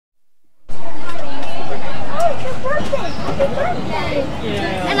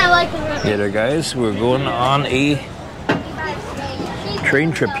And I like the river. Yeah, there, guys. We're going on a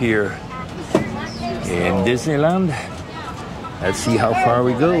train trip here in Disneyland. Let's see how far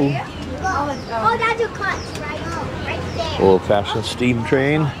we go. Oh, that's your clutch, right? Right there. Old-fashioned steam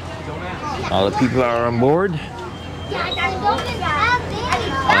train. All the people are on board.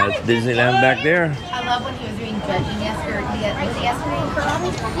 That's Disneyland back there. I love when he was doing judging yesterday. Was it yesterday for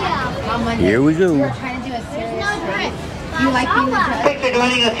Yeah. on Monday? Here we go. We were trying to do a serious race. You like being the judge? Thanks for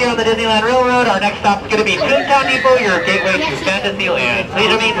joining us here on the Disneyland Railroad. Our next stop is going to be Toontown Depot, your gateway to Fantasyland.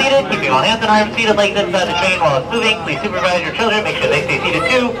 Please remain seated, keeping all hands and arms seated like this inside the train while it's moving. Please supervise your children, make sure they stay seated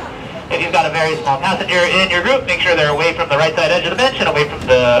too. If you've got a very small passenger in your group, make sure they're away from the right side edge of the bench and away from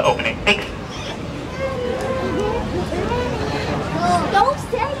the opening. Thanks. Don't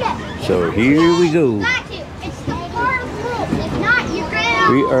say that. So here we go. It's the farm rule. If not, you're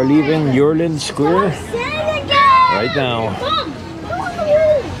gonna. We are leaving Yorland Square right now.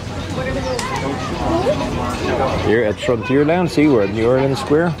 Here at Frontierland. See, we're at Yorland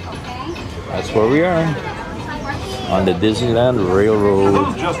Square. That's where we are. On the Disneyland Railroad. For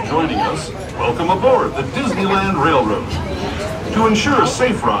those just joining us, welcome aboard the Disneyland Railroad. To ensure a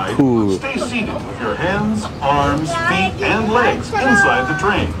safe ride, stay seated with your hands, arms, feet, and legs inside the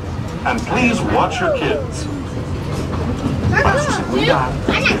train. And please watch your kids. Para su seguridad,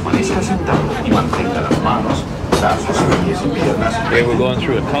 permanezca sentado y mantenga las manos, brazos, pies y piernas. Here we're going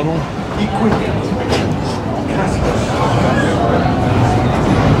through a tunnel. Y cuide a los pequeños. Gracias.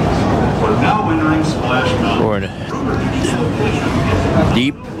 We're now entering Splash Mountain. We're in a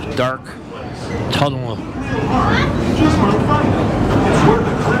deep, dark tunnel. Just might find it. It's where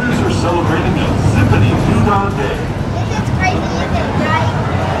the critters are celebrating a zippity-doo-dah day. This is crazy, isn't it,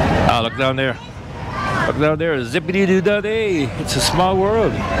 right? Oh, look down there. Look down there. Zippity-doo-dah day. It's a small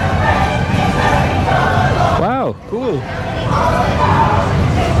world. Wow, cool.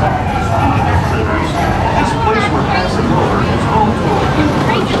 This place we're passing over is home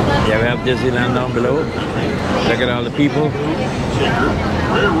to Yeah, we have Disneyland down below. Look at all the people.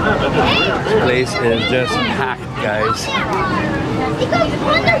 This place is just packed, guys. It goes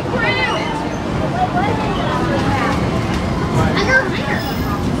underground.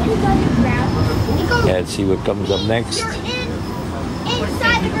 Yeah, let's see what comes up next.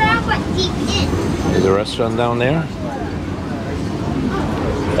 Inside the ground, but deep in. There's a restaurant down there.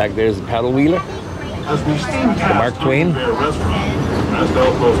 Back there's the paddle wheeler. The Mark Twain. their restaurant. As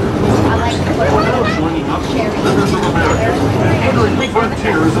Del Costa. We're now joining up with Rivers of America. Entering the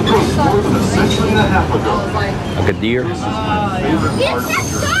frontier is a book more than a century and a half ago. Like a deer. This is my favorite part of the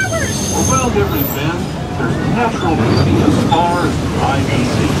journey. Around every bend, there's natural beauty as far as the eye can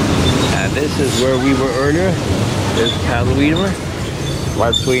see. And this is where we were earlier. There's the paddle wheeler.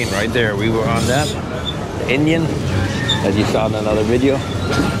 Mark Twain right there. We were on that. The Indian, as you saw in another video.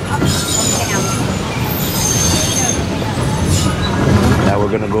 Now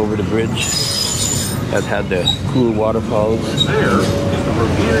we're gonna go over the bridge that had the cool waterfalls. There is the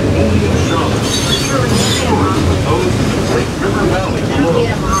revered Indian shaman, sharing stories with those in the Great River Valley below.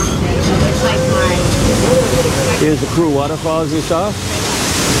 Here's the cool waterfalls you saw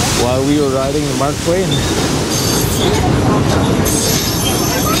while we were riding the Mark Twain.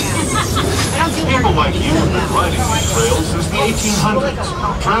 People like you have been riding these trails since the 1800s,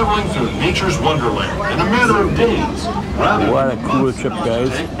 traveling through nature's wonderland in a matter of days. What a cool trip,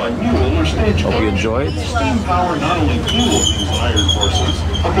 guys. By mule or stagecoach. Hope you enjoy it. Steam power not only fuels these iron horses,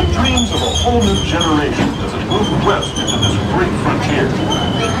 but the dreams of a whole new generation as it moves west into this great frontier.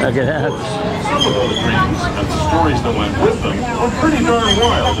 Look at that. Some of those dreams and the stories that went with them are pretty darn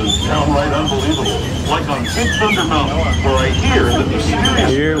wild and downright unbelievable. Like on Big Thunder Mountain, where I hear that the serious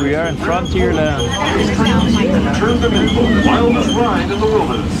Here we are in Frontierland. these dreams have turned them into the wildest ride in the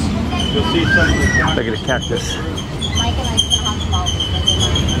wilderness. You'll see something. Look at the cactus.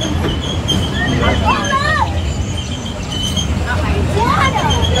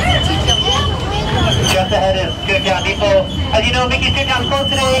 Just ahead is Toontown Depot. As you know, Mickey's Toontown's closed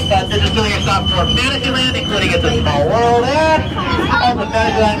today, but this is still your stop for Fantasyland, including It's a Small World and all the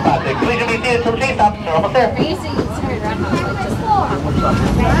Fantasyland classics. Please remain seated until the train stops. We're almost there.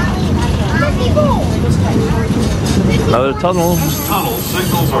 Another tunnel. This tunnel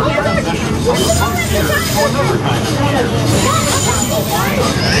signals our transition from the frontier to another kind of frontier.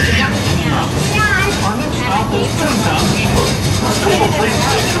 Our next stop is Toontown Depot, a special train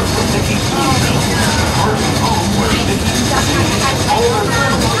station from Mickey's Toontown, part of home where Mickey is all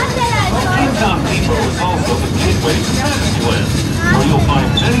around. Toontown Depot is also the gateway to Fantasyland, where you'll find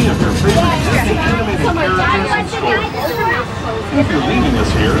many of your favorite Disney animated characters and stories. If you're leaving us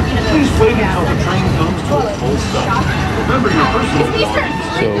here, please wait until the train comes to a full stop. Remember your personal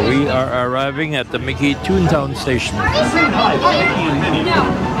belongings. So we are arriving at the Mickey Toontown station. Say hi to Mickey and Minnie.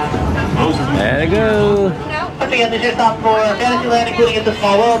 Those of you There you go. Once again, this is your stop for Fantasyland, including It's a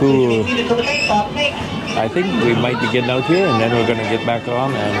Small World. Please Cool. remain seated till the train stops. Thanks. I think we might be getting out here and then we're gonna get back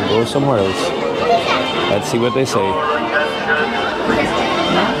on and go somewhere else. Let's see what they say.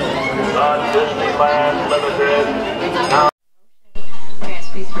 Parents,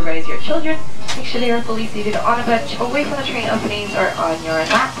 please supervise your children. Make sure they are fully seated on a bench, away from the train openings or on your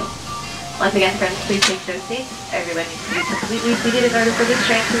lap. Once again, friends, please take those seats. Everybody needs to be completely seated in order for this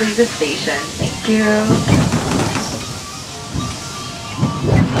train to leave the station. Thank you.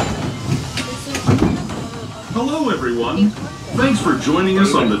 Hello, everyone. Thanks for joining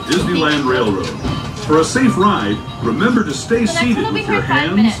us on the Disneyland Railroad. For a safe ride, remember to stay seated with your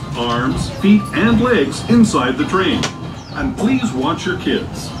hands, arms, feet, and legs inside the train. And please watch your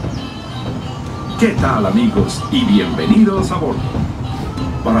kids. ¿Qué tal, amigos? Y bienvenidos a bordo.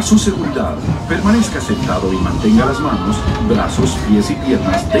 Para su seguridad, permanezca sentado y mantenga las manos, brazos, pies y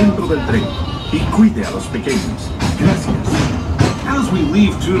piernas dentro del tren. Y cuide a los pequeños. Gracias. As we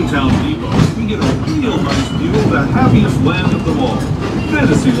leave Toontown Depot, we get a real nice view of the happiest land of them all,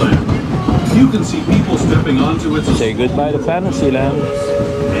 Fantasyland. You can see people stepping onto its Say goodbye to Fantasyland.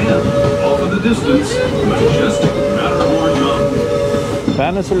 and off in the distance, majestic Matterhorn Mountain.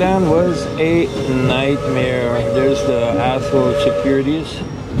 Fantasyland was a nightmare. There's the asshole securities.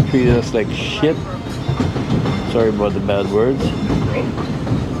 Treated us like shit. Sorry about the bad words.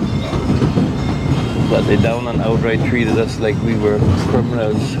 But they down and outright treated us like we were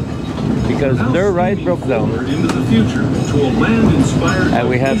criminals. Because their ride broke down. Into the future to a land inspired And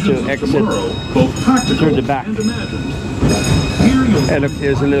we had to by exit tomorrow, both practical through the back. and imagined. Here you'll And look,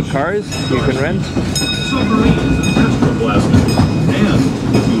 there's a little cars you can rent. submarines and astroblasters.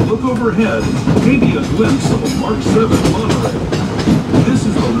 And if you look overhead, maybe a glimpse of a Mark 7 monorail. This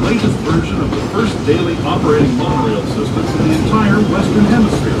is the latest version of the first daily operating monorail system in the entire Western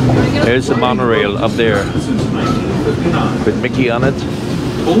Hemisphere. There's the monorail up there Since 1959. with Mickey on it.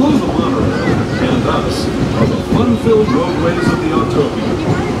 Below the monorail and us are the fun-filled roadways of the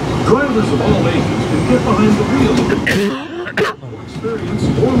Autopia. Drivers of all ages can get behind the wheel of the experience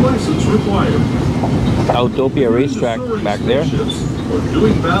or license required. Autopia racetrack back there. Or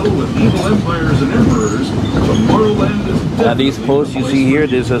doing battle with evil empires and emperors, Tomorrowland is Now these posts you see here,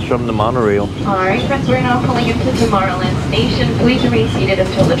 this is from the monorail. Alright, friends, we're now pulling into Tomorrowland Station. Please remain seated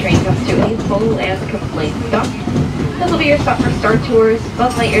until the train comes to a full and complete stop. This will be your stop for Star Tours,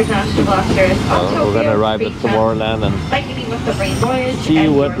 Buzz Lightyear's Astro Blasters, We're gonna arrive at Tomorrowland and Lightning with the Brain Voyage, see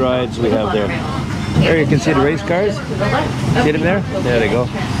and what your rides we have there. monorail. There you can see the race cars. To the left of See them there? the There they go.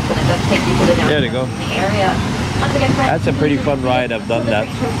 And it does take you to the There they go. downtown area. Once again, friends, That's a pretty fun ride. I've done that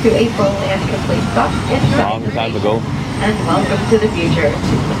to a full and complete stop. Enjoy a long time ago. and welcome to the future.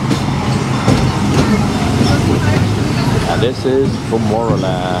 And this is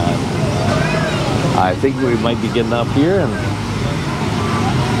Tomorrowland. I think we might be getting up here and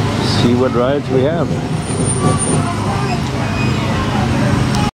see what rides we have.